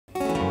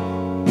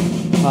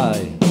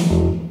Hi.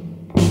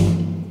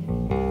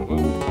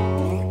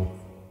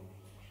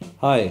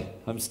 Hi,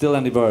 I'm still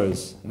Andy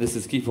Burrows, and this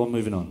is Keep On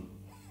Moving On.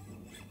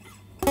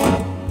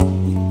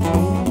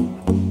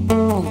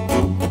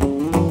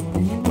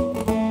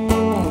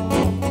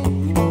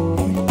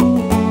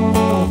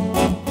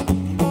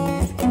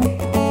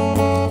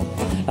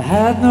 I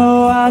had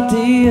no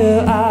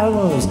idea I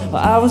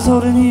was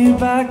holding you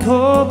back,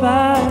 hold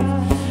back.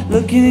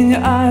 Looking in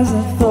your eyes,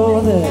 I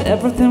thought that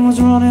everything was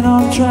running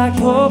on track,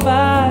 hold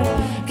back.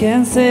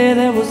 Can't say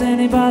there was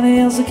anybody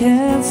else, I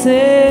can't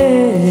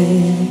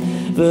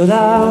say, but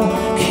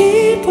I'll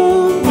keep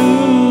on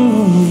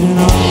moving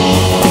on.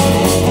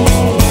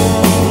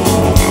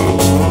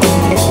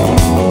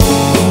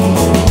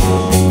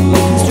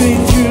 Looking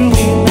straight through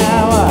me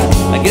now,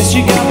 I guess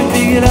you got me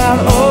figured out,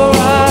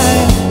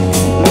 alright.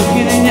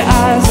 Looking in your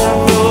eyes, I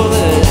know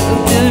that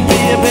there'd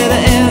be a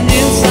better end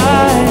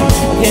inside.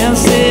 Can't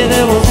say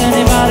there was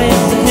anybody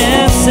else, I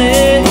can't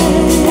say,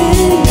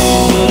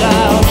 but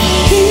I'll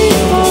keep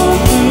on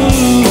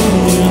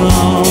moving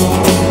on.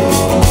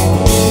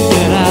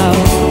 And I'll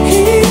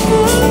keep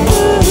on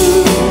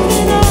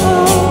moving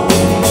on.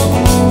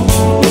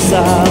 Yes,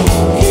 I'll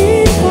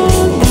keep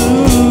on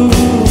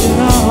moving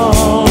on.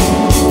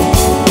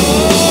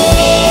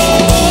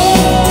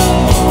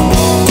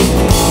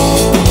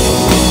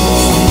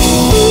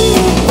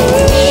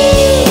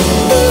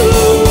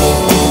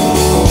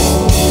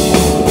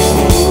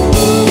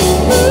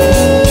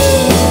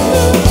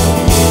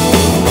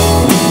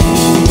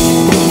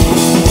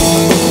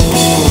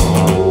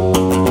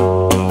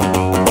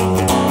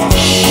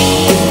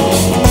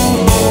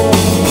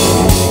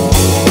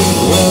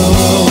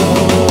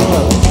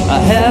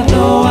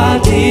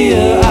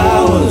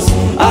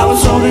 I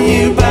was holding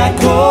you back,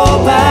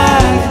 hold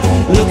back.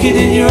 Looking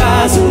in your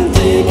eyes and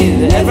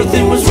thinking that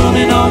everything was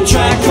running on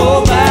track,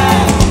 hold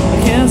back.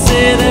 I can't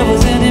say there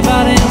was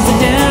anybody else, I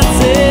can't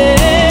say,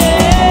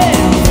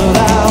 but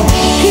I'll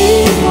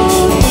keep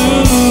on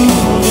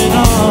moving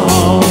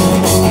on.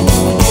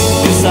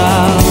 Yes,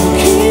 I'll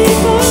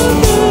keep on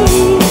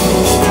moving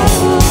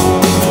on.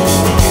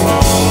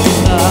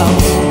 I'll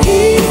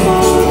keep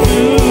on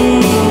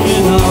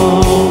moving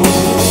on.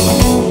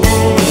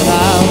 But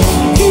I'll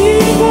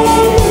keep on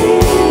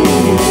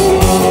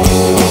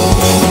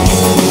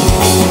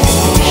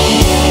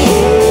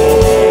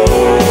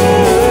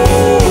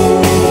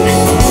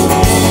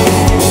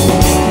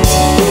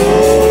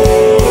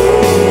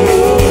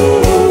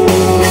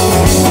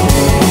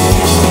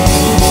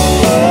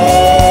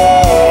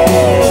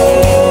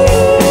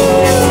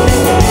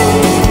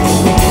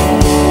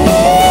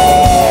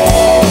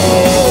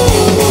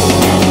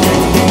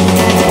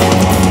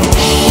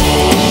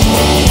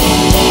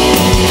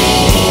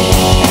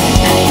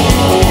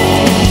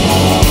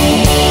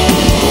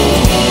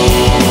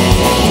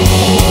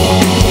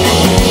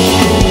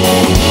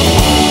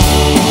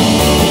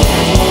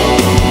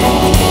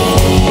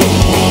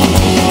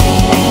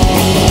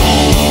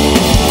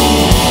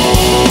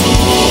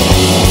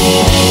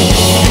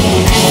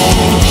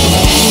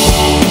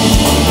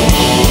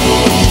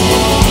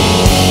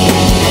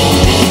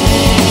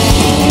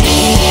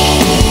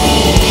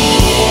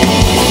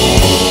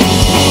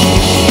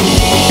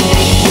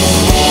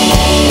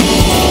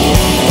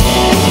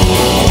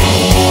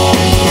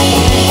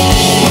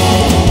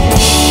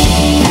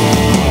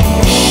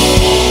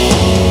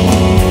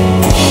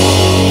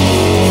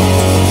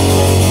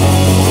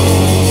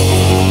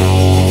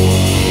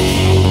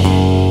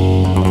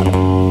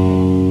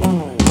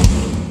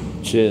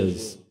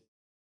cheers.